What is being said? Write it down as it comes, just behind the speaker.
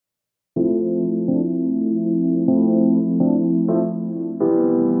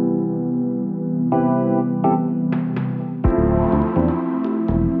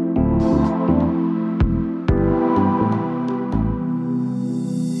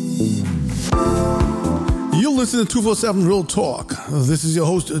listening to 247 Real Talk. This is your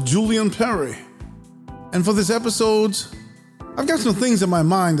host, Julian Perry. And for this episode, I've got some things in my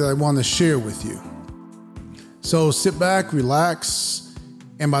mind that I want to share with you. So sit back, relax,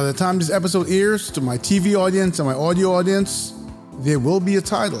 and by the time this episode airs to my TV audience and my audio audience, there will be a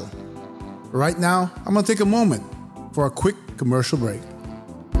title. Right now, I'm going to take a moment for a quick commercial break.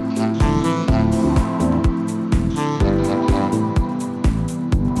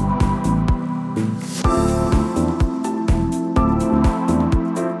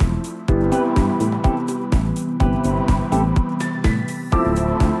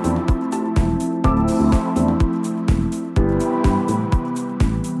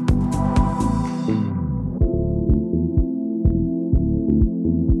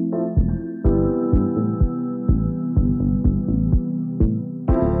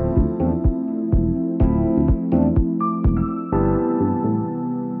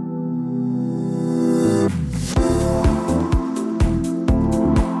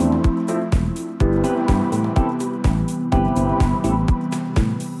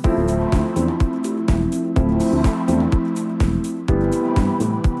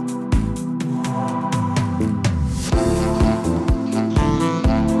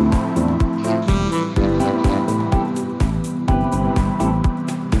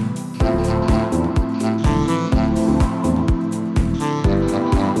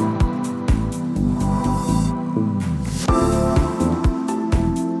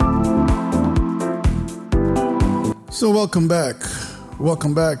 So welcome back.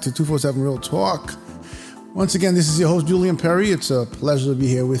 Welcome back to 247 Real Talk. Once again, this is your host, Julian Perry. It's a pleasure to be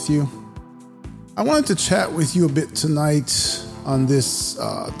here with you. I wanted to chat with you a bit tonight on this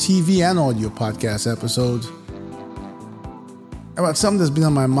TV and audio podcast episode about something that's been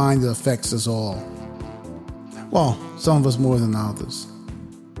on my mind that affects us all. Well, some of us more than others.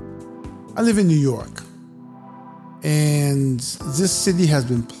 I live in New York, and this city has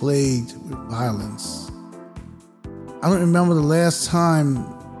been plagued with violence. I don't remember the last time,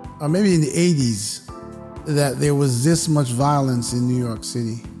 or maybe in the 80s, that there was this much violence in New York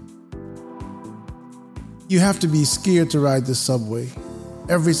City. You have to be scared to ride the subway.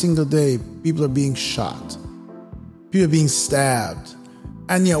 Every single day, people are being shot. People are being stabbed.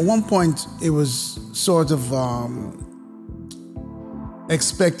 And at one point, it was sort of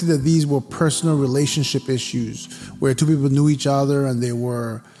expected that these were personal relationship issues, where two people knew each other and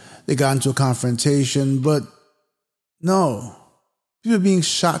they got into a confrontation, but no, people are being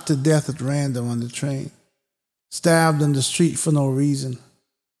shot to death at random on the train, stabbed on the street for no reason,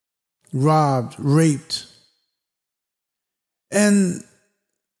 robbed, raped. And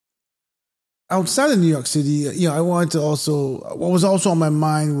outside of New York City, I wanted to what was also on my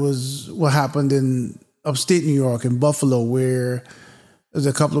mind was what happened in upstate New York, in Buffalo, where it was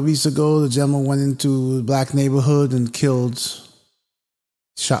a couple of weeks ago, the gentleman went into a black neighborhood and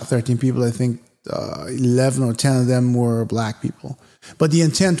shot 13 people, I think. 11 or 10 of them were black people. But the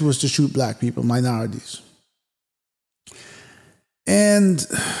intent was to shoot black people, minorities. And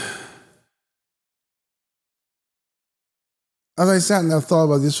as I sat and I thought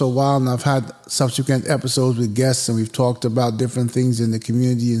about this for a while, and I've had subsequent episodes with guests, and we've talked about different things in the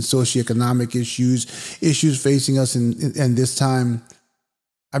community and socioeconomic issues facing us in this time,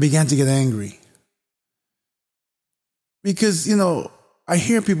 I began to get angry. Because, I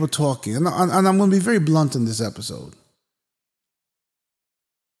hear people talking, and I'm going to be very blunt in this episode.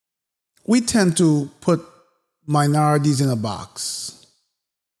 We tend to put minorities in a box,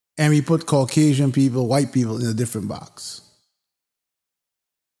 and we put Caucasian people, white people in a different box.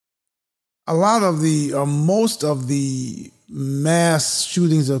 Most of the mass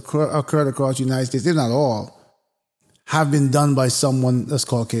shootings occurred across the United States, if not all, have been done by someone that's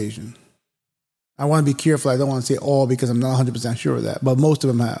Caucasian. I want to be careful. I don't want to say all because I'm not 100% sure of that, but most of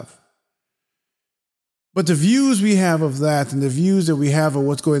them have. But the views we have of that and the views that we have of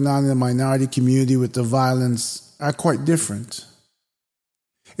what's going on in the minority community with the violence are quite different.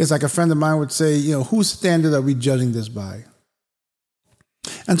 It's like a friend of mine would say, whose standard are we judging this by?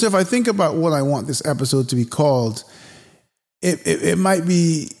 And so if I think about what I want this episode to be called, it might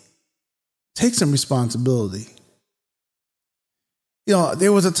be take some responsibility.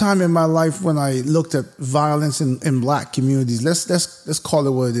 There was a time in my life when I looked at violence in black communities. Let's call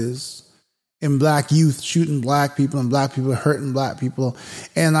it what it is. In black youth shooting black people and black people hurting black people.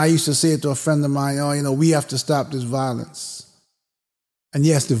 And I used to say it to a friend of mine, we have to stop this violence. And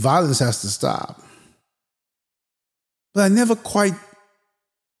yes, the violence has to stop. But I never quite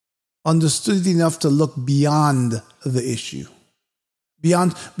understood it enough to look beyond the issue.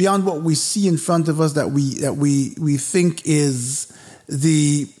 Beyond what we see in front of us that we think is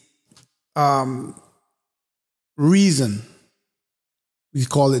the reason. We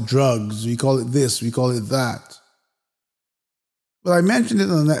call it drugs, we call it this, we call it that. But I mentioned it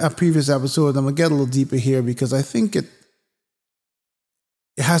in a previous episode. I'm going to get a little deeper here because I think it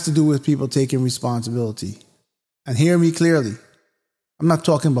has to do with people taking responsibility. And hear me clearly. I'm not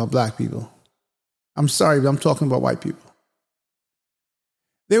talking about black people. I'm sorry, but I'm talking about white people.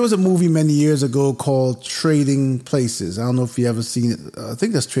 There was a movie many years ago called Trading Places. I don't know if you ever seen it. I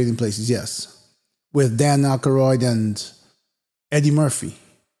think that's Trading Places, yes. With Dan Aykroyd and Eddie Murphy.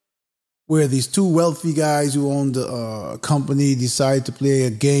 Where these two wealthy guys who owned a company decided to play a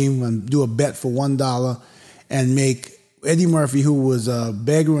game and do a bet for $1 and make Eddie Murphy, who was a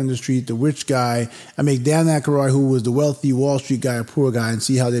beggar on the street, the rich guy, and make Dan Aykroyd, who was the wealthy Wall Street guy, a poor guy, and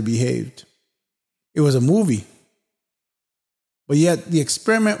see how they behaved. It was a movie. But yet the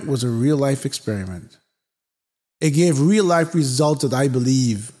experiment was a real-life experiment. It gave real-life results that I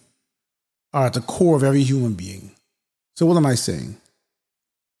believe are at the core of every human being. So what am I saying?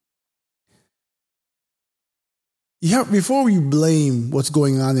 Before you blame what's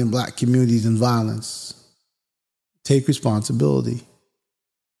going on in black communities and violence, take responsibility.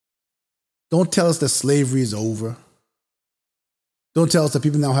 Don't tell us that slavery is over. Don't tell us that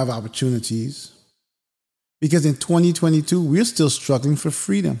people now have opportunities. Because in 2022, we're still struggling for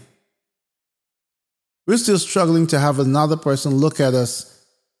freedom. We're still struggling to have another person look at us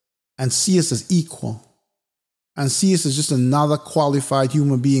and see us as equal and see us as just another qualified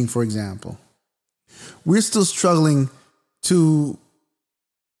human being, for example. We're still struggling to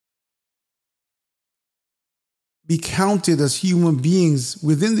be counted as human beings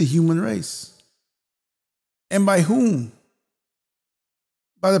within the human race. And by whom?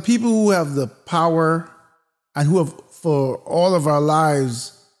 By the people who have the power and who have, for all of our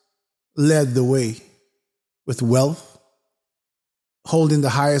lives, led the way with wealth, holding the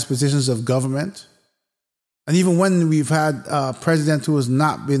highest positions of government. And even when we've had a president who has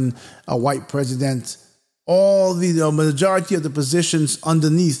not been a white president, all the majority of the positions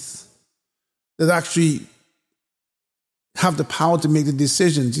underneath that actually have the power to make the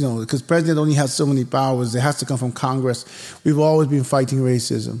decisions, because president only has so many powers. It has to come from Congress. We've always been fighting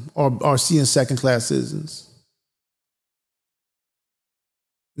racism or seeing second-class citizens.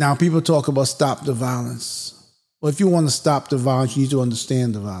 Now, people talk about stop the violence. Well, if you want to stop the violence, you need to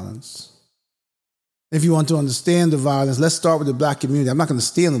understand the violence. If you want to understand the violence, let's start with the black community. I'm not going to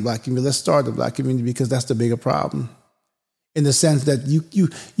stay in the black community. Let's start with the black community because that's the bigger problem. In the sense that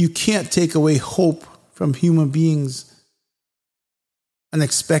you can't take away hope from human beings and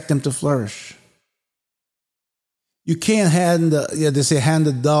expect them to flourish. You can't hand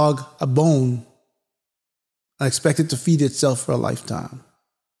the dog a bone and expect it to feed itself for a lifetime.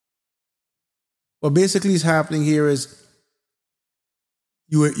 What basically is happening here is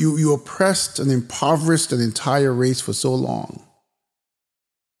you oppressed and impoverished an entire race for so long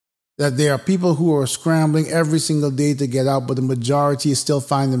that there are people who are scrambling every single day to get out, but the majority still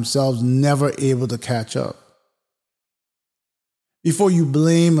find themselves never able to catch up. Before you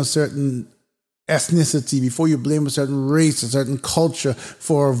blame a certain ethnicity, before you blame a certain race, a certain culture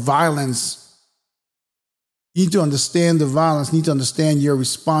for violence, you need to understand the violence, you need to understand your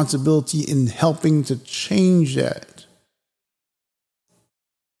responsibility in helping to change that.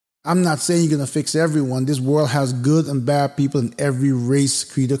 I'm not saying you're going to fix everyone. This world has good and bad people in every race,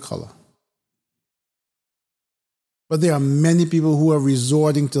 creed, or color. But there are many people who are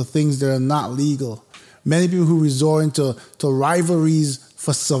resorting to things that are not legal. Many people who are resorting to rivalries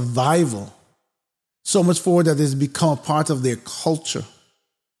for survival. So much for that it's become a part of their culture.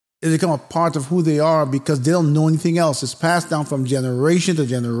 It's become a part of who they are because they don't know anything else. It's passed down from generation to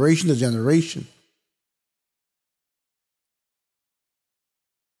generation to generation.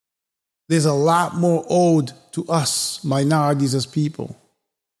 There's a lot more owed to us, minorities as people.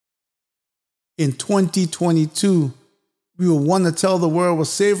 In 2022, we will want to tell the world, well,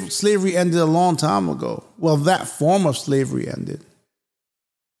 slavery ended a long time ago. Well, that form of slavery ended.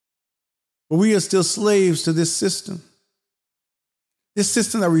 But we are still slaves to this system. This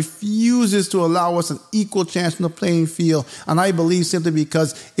system that refuses to allow us an equal chance on the playing field. And I believe simply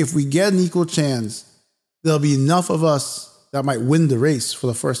because if we get an equal chance, there'll be enough of us that might win the race for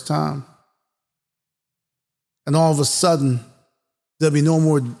the first time. And all of a sudden, there'll be no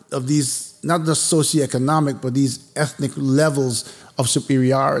more of these, not just socioeconomic, but these ethnic levels of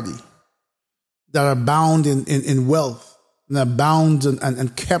superiority that are bound in wealth and are bound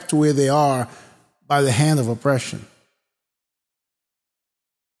and kept where they are by the hand of oppression.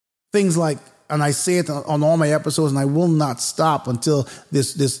 Things like And I say it on all my episodes, and I will not stop until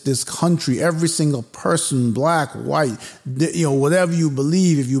this country, every single person, black, white, whatever you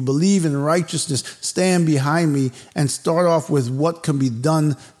believe, if you believe in righteousness, stand behind me and start off with what can be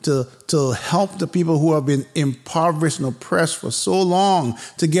done to help the people who have been impoverished and oppressed for so long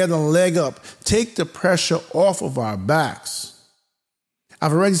to get a leg up, take the pressure off of our backs.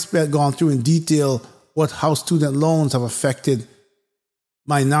 I've already gone through in detail how student loans have affected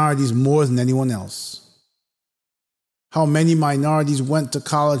minorities more than anyone else. How many minorities went to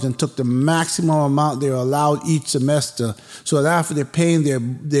college and took the maximum amount they were allowed each semester, so that after they're paying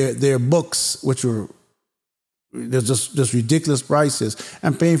their books, which were just ridiculous prices,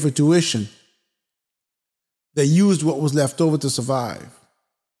 and paying for tuition, they used what was left over to survive.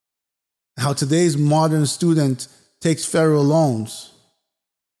 How today's modern student takes federal loans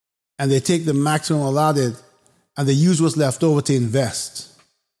and they take the maximum allotted and they use what's left over to invest.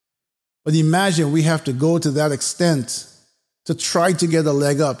 But imagine we have to go to that extent to try to get a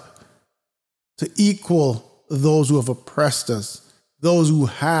leg up, to equal those who have oppressed us, those who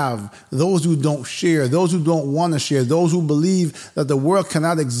have, those who don't share, those who don't want to share, those who believe that the world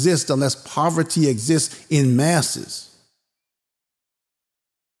cannot exist unless poverty exists in masses.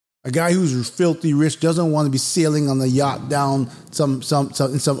 A guy who's filthy rich doesn't want to be sailing on a yacht down in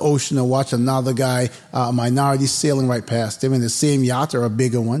some ocean and watch another guy, a minority, sailing right past him in the same yacht or a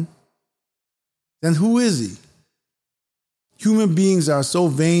bigger one. Then who is he? Human beings are so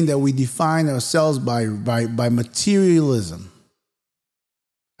vain that we define ourselves by materialism.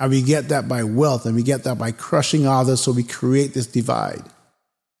 And we get that by wealth, and we get that by crushing others, so we create this divide.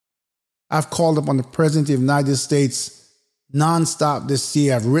 I've called upon the President of the United States nonstop this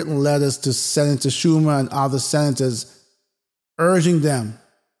year. I've written letters to Senator Schumer and other senators urging them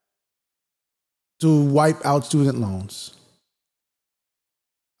to wipe out student loans.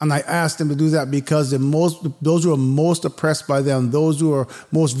 And I asked them to do that because those who are most oppressed by them, those who are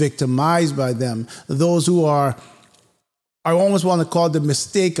most victimized by them, those who are, I almost want to call it the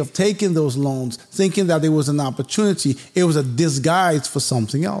mistake of taking those loans, thinking that it was an opportunity. It was a disguise for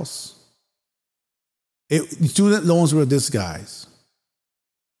something else. Student loans were a disguise.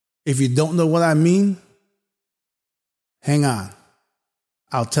 If you don't know what I mean, hang on.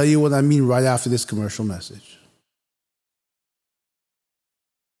 I'll tell you what I mean right after this commercial message.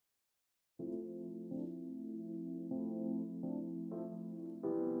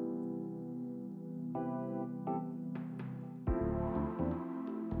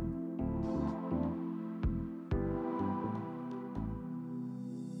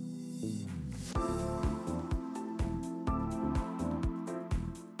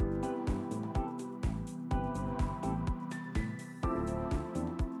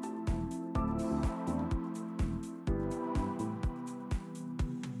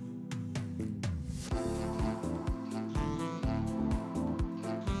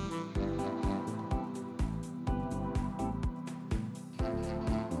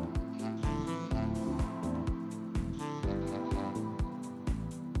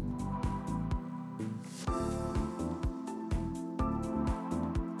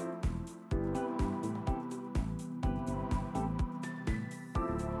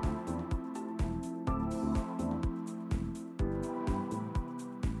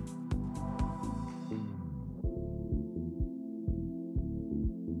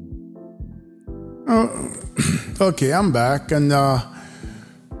 Okay, I'm back, and I have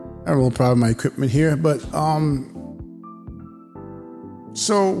a little problem with my equipment here, but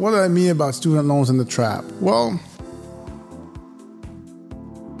so what do I mean about student loans in the trap? Well,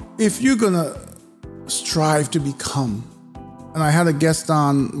 if you're gonna strive to become, and I had a guest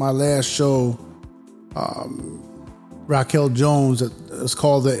on my last show, Raquel Jones, it's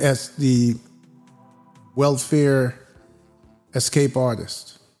called the Welfare Escape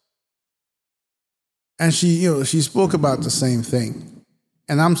Artist. And she spoke about the same thing.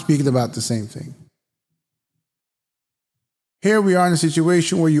 And I'm speaking about the same thing. Here we are in a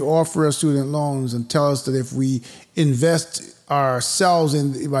situation where you offer us student loans and tell us that if we invest ourselves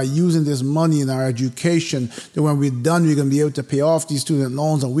by using this money in our education, that when we're done, we're going to be able to pay off these student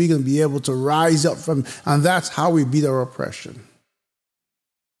loans and we're going to be able to rise up from, and that's how we beat our oppression.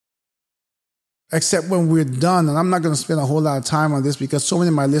 Except when we're done, and I'm not going to spend a whole lot of time on this because so many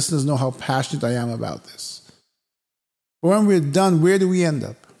of my listeners know how passionate I am about this. But when we're done, where do we end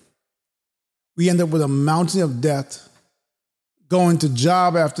up? We end up with a mountain of debt, going to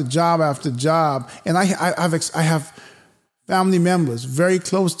job after job after job. And I have family members very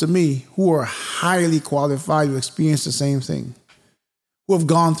close to me who are highly qualified to experience the same thing, who have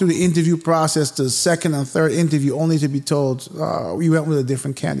gone through the interview process to the second and third interview only to be told, we went with a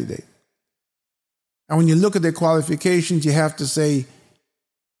different candidate. And when you look at their qualifications, you have to say,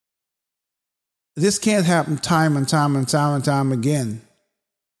 this can't happen time and time and time and time again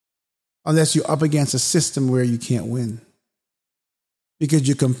unless you're up against a system where you can't win. Because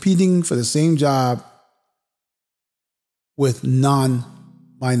you're competing for the same job with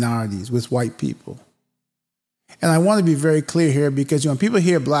non-minorities, with white people. And I want to be very clear here, because when people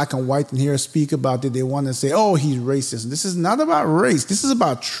hear black and white and hear us speak about it, they want to say, oh, he's racist. This is not about race. This is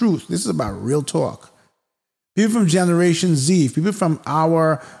about truth. This is about real talk. People from Generation Z, people from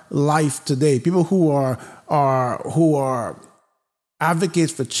our life today, people who are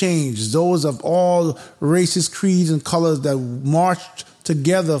advocates for change, those of all races, creeds, and colors that marched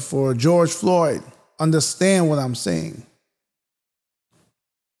together for George Floyd, understand what I'm saying.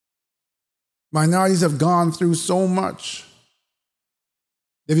 Minorities have gone through so much.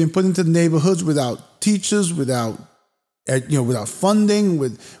 They've been put into neighborhoods without teachers, without funding,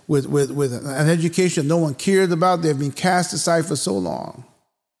 with an education no one cared about. They've been cast aside for so long.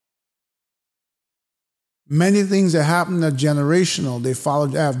 Many things that happen are generational. They follow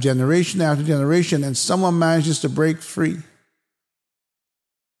generation after generation, and someone manages to break free.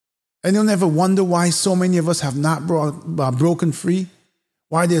 And you'll never wonder why so many of us have not broken free.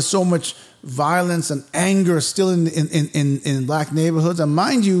 Why there's so much violence and anger still in black neighborhoods. And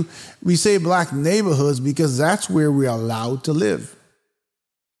mind you, we say black neighborhoods because that's where we're allowed to live.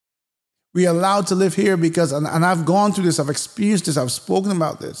 We're allowed to live here because, and I've gone through this, I've experienced this, I've spoken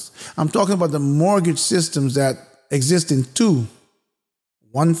about this. I'm talking about the mortgage systems that exist in two.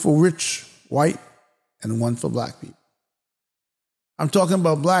 One for rich, white, and one for black people. I'm talking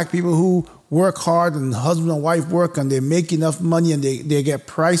about black people who work hard and husband and wife work and they make enough money and they get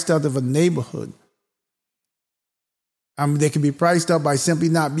priced out of a neighborhood. They can be priced out by simply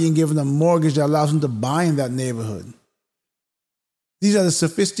not being given a mortgage that allows them to buy in that neighborhood. These are the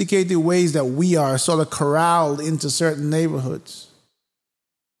sophisticated ways that we are sort of corralled into certain neighborhoods.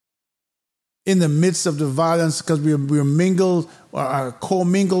 In the midst of the violence, because we're mingled or are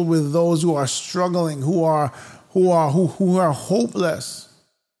co-mingled with those who are struggling, who are hopeless.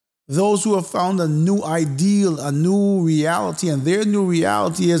 Those who have found a new ideal, a new reality, and their new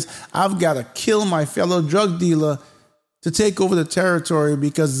reality is, I've got to kill my fellow drug dealer to take over the territory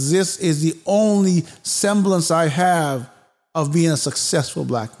because this is the only semblance I have of being a successful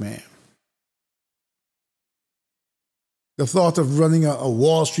black man. The thought of running a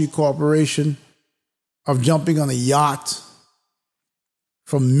Wall Street corporation, of jumping on a yacht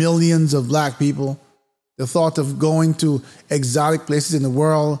from millions of black people, the thought of going to exotic places in the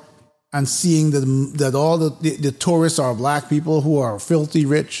world and seeing that all the tourists are black people who are filthy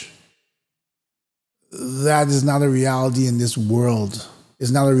rich, that is not a reality in this world.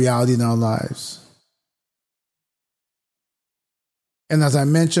 It's not a reality in our lives. And as I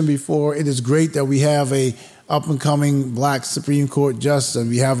mentioned before, it is great that we have a up-and-coming black Supreme Court justice, and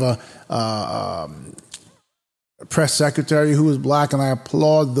we have a press secretary who is black, and I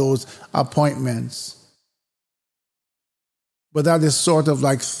applaud those appointments. But that is sort of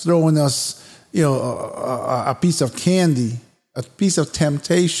like throwing us, a piece of candy, a piece of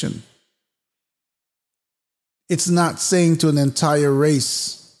temptation. It's not saying to an entire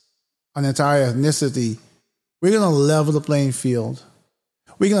race, an entire ethnicity, we're going to level the playing field.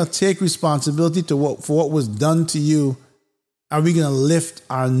 We're going to take responsibility for what was done to you, and we're going to lift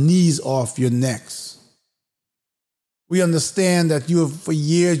our knees off your necks. We understand that for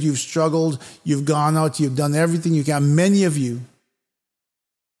years you've struggled, you've gone out, you've done everything you can, many of you.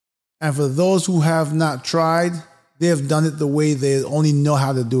 And for those who have not tried, they have done it the way they only know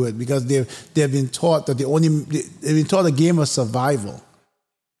how to do it, because they've been taught that they've been taught a game of survival.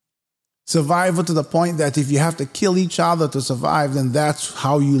 Survival to the point that if you have to kill each other to survive, then that's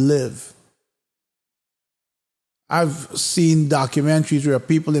how you live. I've seen documentaries where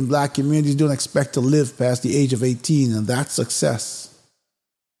people in black communities don't expect to live past the age of 18, and that's success.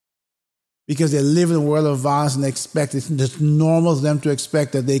 Because they live in a world of violence and expect it's just normal for them to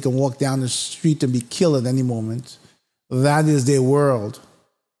expect that they can walk down the street and be killed at any moment. That is their world.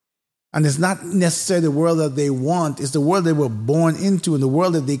 And it's not necessarily the world that they want, it's the world they were born into and the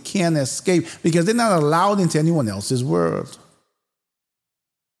world that they can't escape because they're not allowed into anyone else's world.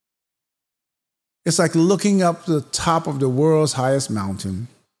 It's like looking up to the top of the world's highest mountain.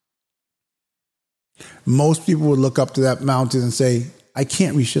 Most people would look up to that mountain and say, I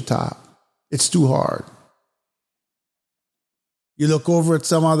can't reach the top. It's too hard. You look over at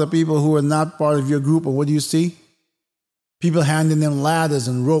some other people who are not part of your group, and what do you see? People handing them ladders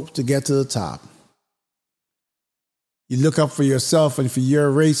and rope to get to the top. You look up for yourself and for your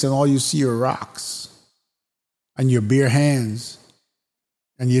race, and all you see are rocks and your bare hands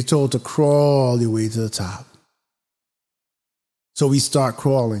And you're told to crawl your way to the top. So we start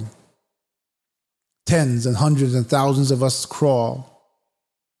crawling. Tens and hundreds and thousands of us crawl.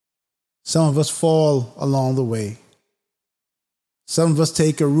 Some of us fall along the way. Some of us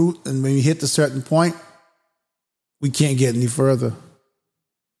take a route, and when we hit a certain point, we can't get any further.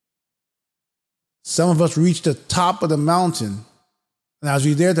 Some of us reach the top of the mountain, and as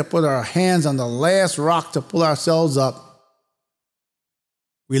we dare to put our hands on the last rock to pull ourselves up,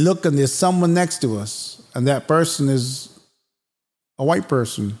 we look and there's someone next to us, and that person is a white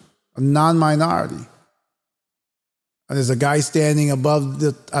person, a non-minority. And there's a guy standing at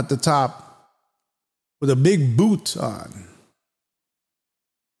the top with a big boot on.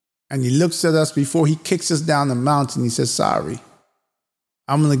 And he looks at us before he kicks us down the mountain. He says, sorry,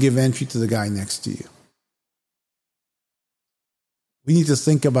 I'm going to give entry to the guy next to you. We need to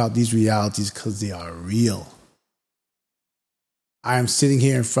think about these realities because they are real. I am sitting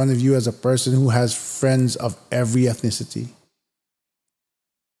here in front of you as a person who has friends of every ethnicity.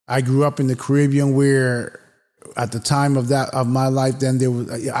 I grew up in the Caribbean where at the time of my life, then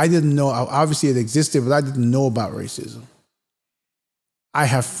I didn't know, obviously it existed, but I didn't know about racism. I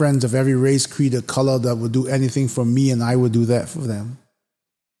have friends of every race, creed, or color that would do anything for me, and I would do that for them.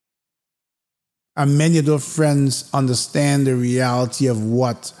 And many of those friends understand the reality of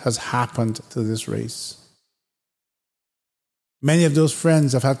what has happened to this race. Many of those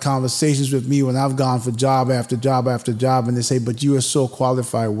friends have had conversations with me when I've gone for job after job after job, and they say, but you are so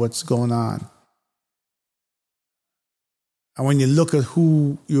qualified, what's going on? And when you look at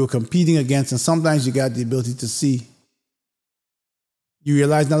who you're competing against, and sometimes you got the ability to see, you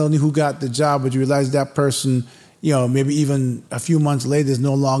realize not only who got the job, but you realize that person, maybe even a few months later is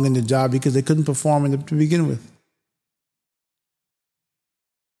no longer in the job because they couldn't perform to begin with.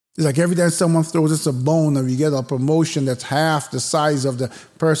 It's like every time someone throws us a bone or we get a promotion that's half the size of the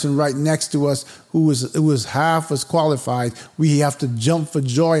person right next to us who is half as qualified, we have to jump for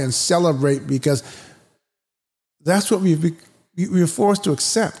joy and celebrate because that's what we're forced to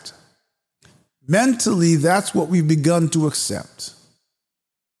accept. Mentally, that's what we've begun to accept.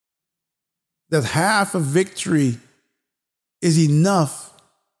 That half of victory is enough,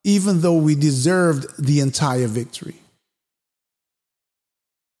 even though we deserved the entire victory.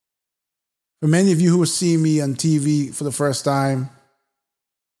 For many of you who are seeing me on TV for the first time,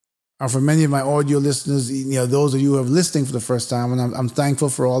 or for many of my audio listeners, those of you who are listening for the first time, and I'm thankful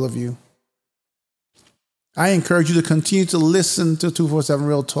for all of you. I encourage you to continue to listen to 247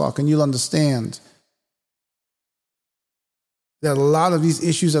 Real Talk, and you'll understand that a lot of these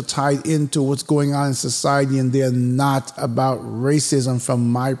issues are tied into what's going on in society, and they're not about racism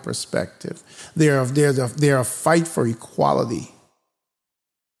from my perspective. They're a fight for equality.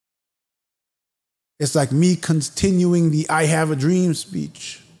 It's like me continuing the I Have a Dream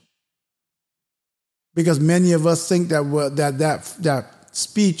speech. Because many of us think that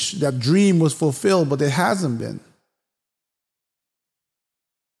speech, that dream was fulfilled, but it hasn't been.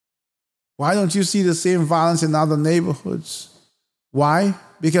 Why don't you see the same violence in other neighborhoods? Why?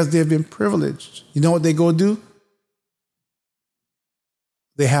 Because they've been privileged. You know what they go do?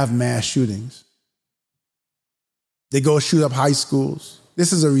 They have mass shootings. They go shoot up high schools.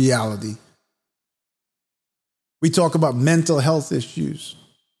 This is a reality. We talk about mental health issues.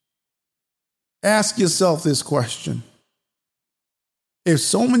 Ask yourself this question. If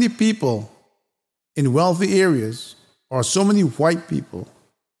so many people in wealthy areas, or so many white people,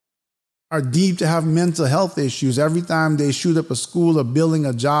 are deemed to have mental health issues every time they shoot up a school, a building,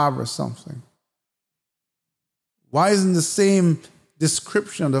 a job, or something, why isn't the same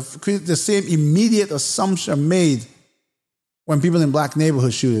description, the same immediate assumption made when people in black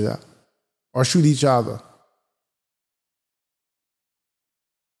neighborhoods shoot it up or shoot each other?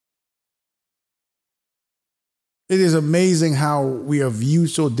 It is amazing how we are viewed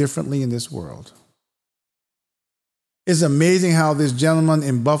so differently in this world. It's amazing how this gentleman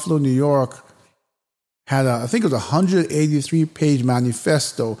in Buffalo, New York, had I think it was a 183-page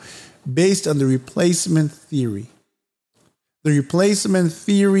manifesto based on the replacement theory. The replacement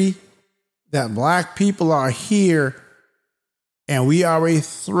theory that black people are here and we are a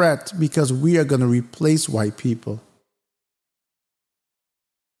threat because we are going to replace white people.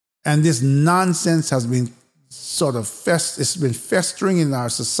 And this nonsense has been it's been festering in our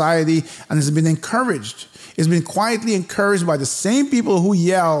society, and it's been encouraged. It's been quietly encouraged by the same people who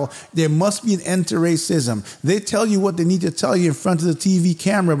yell, there must be an end to racism. They tell you what they need to tell you in front of the TV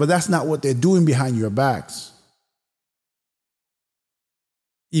camera, but that's not what they're doing behind your backs.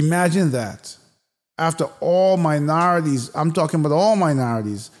 Imagine that. After all minorities, I'm talking about all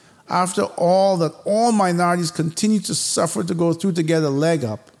minorities, after all that all minorities continue to suffer to go through to get a leg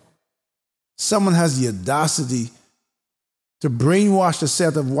up, someone has the audacity to brainwash a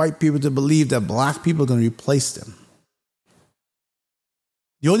set of white people to believe that black people are going to replace them.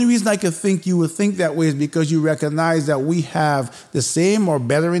 The only reason I could think you would think that way is because you recognize that we have the same or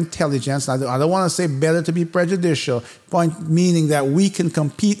better intelligence. I don't want to say better to be prejudicial, point meaning that we can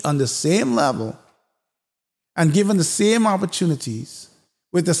compete on the same level and given the same opportunities,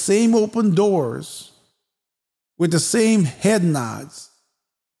 with the same open doors, with the same head nods,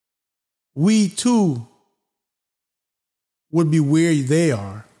 we too would be where they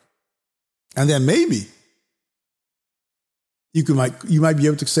are. And then maybe you might be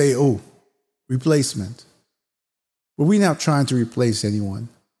able to say, oh, replacement. But we're not trying to replace anyone.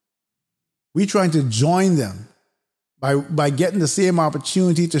 We're trying to join them by getting the same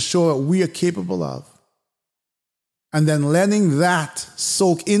opportunity to show what we are capable of. And then letting that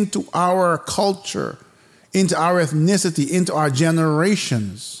soak into our culture, into our ethnicity, into our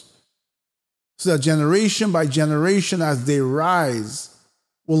generations. So that generation by generation as they rise,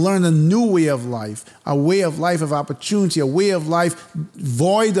 will learn a new way of life, a way of life of opportunity, a way of life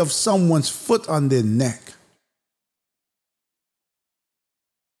void of someone's foot on their neck.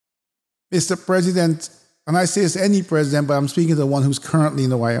 Mr. President, and I say it's any president, but I'm speaking to the one who's currently in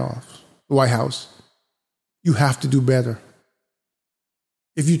the White House. You have to do better.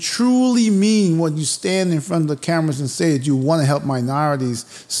 If you truly mean what you stand in front of the cameras and say that you want to help minorities,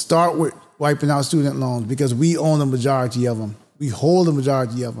 start with wiping out student loans because we own the majority of them. We hold the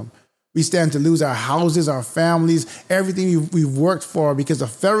majority of them. We stand to lose our houses, our families, everything we've worked for because the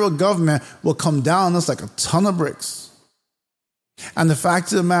federal government will come down on us like a ton of bricks. And the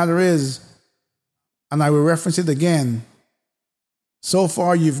fact of the matter is, and I will reference it again, so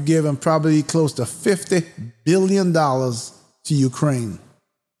far you've given probably close to $50 billion to Ukraine.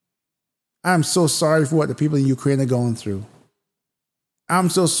 I'm so sorry for what the people in Ukraine are going through. I'm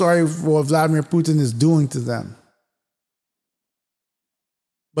so sorry for what Vladimir Putin is doing to them.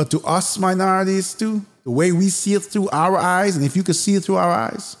 But to us minorities too, the way we see it through our eyes, and if you could see it through our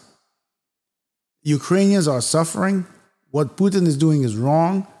eyes, Ukrainians are suffering. What Putin is doing is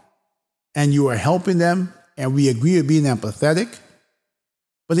wrong, and you are helping them, and we agree with being empathetic.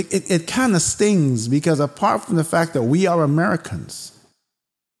 But it kind of stings because apart from the fact that we are Americans,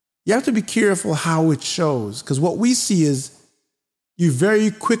 you have to be careful how it shows. Because what we see is you very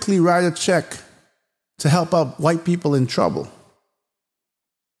quickly write a check to help out white people in trouble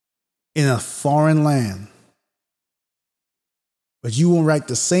in a foreign land. But you won't write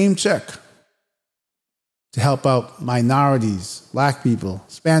the same check to help out minorities, black people,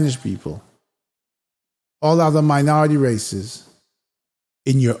 Spanish people, all other minority races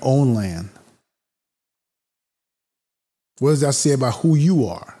in your own land. What does that say about who you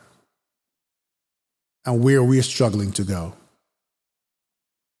are and where we're struggling to go?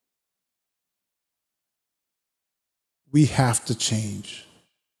 We have to change.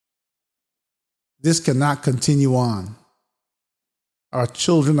 This cannot continue on. Our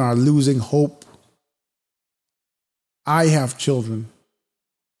children are losing hope. I have children.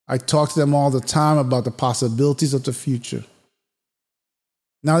 I talk to them all the time about the possibilities of the future.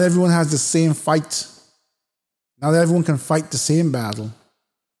 Not everyone has the same fight. Not everyone can fight the same battle.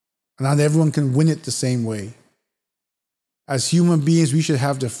 And not everyone can win it the same way. As human beings, we should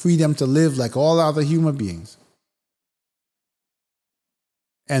have the freedom to live like all other human beings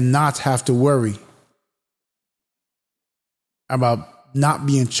and not have to worry about not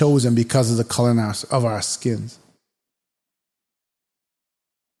being chosen because of the color of our skins.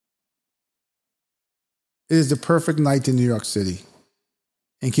 It is the perfect night in New York City.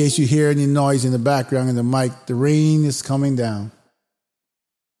 In case you hear any noise in the background in the mic, the rain is coming down.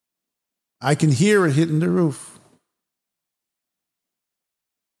 I can hear it hitting the roof.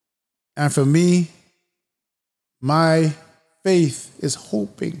 And for me, my faith is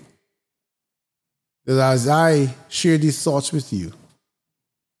hoping that as I share these thoughts with you,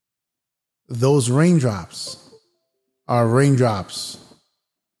 those raindrops are raindrops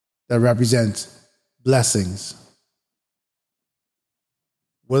that represent blessings.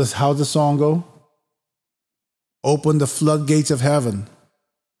 How does the song go? Open the floodgates of heaven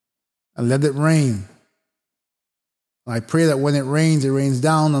and let it rain. And I pray that when it rains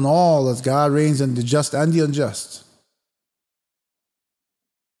down on all, as God reigns on the just and the unjust.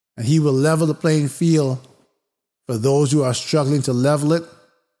 And he will level the playing field for those who are struggling to level it,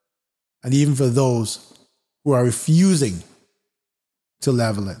 and even for those who are refusing to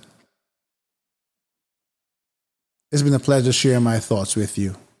level it. It's been a pleasure sharing my thoughts with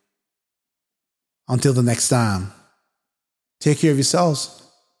you. Until the next time, take care of yourselves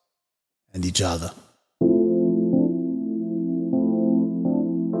and each other.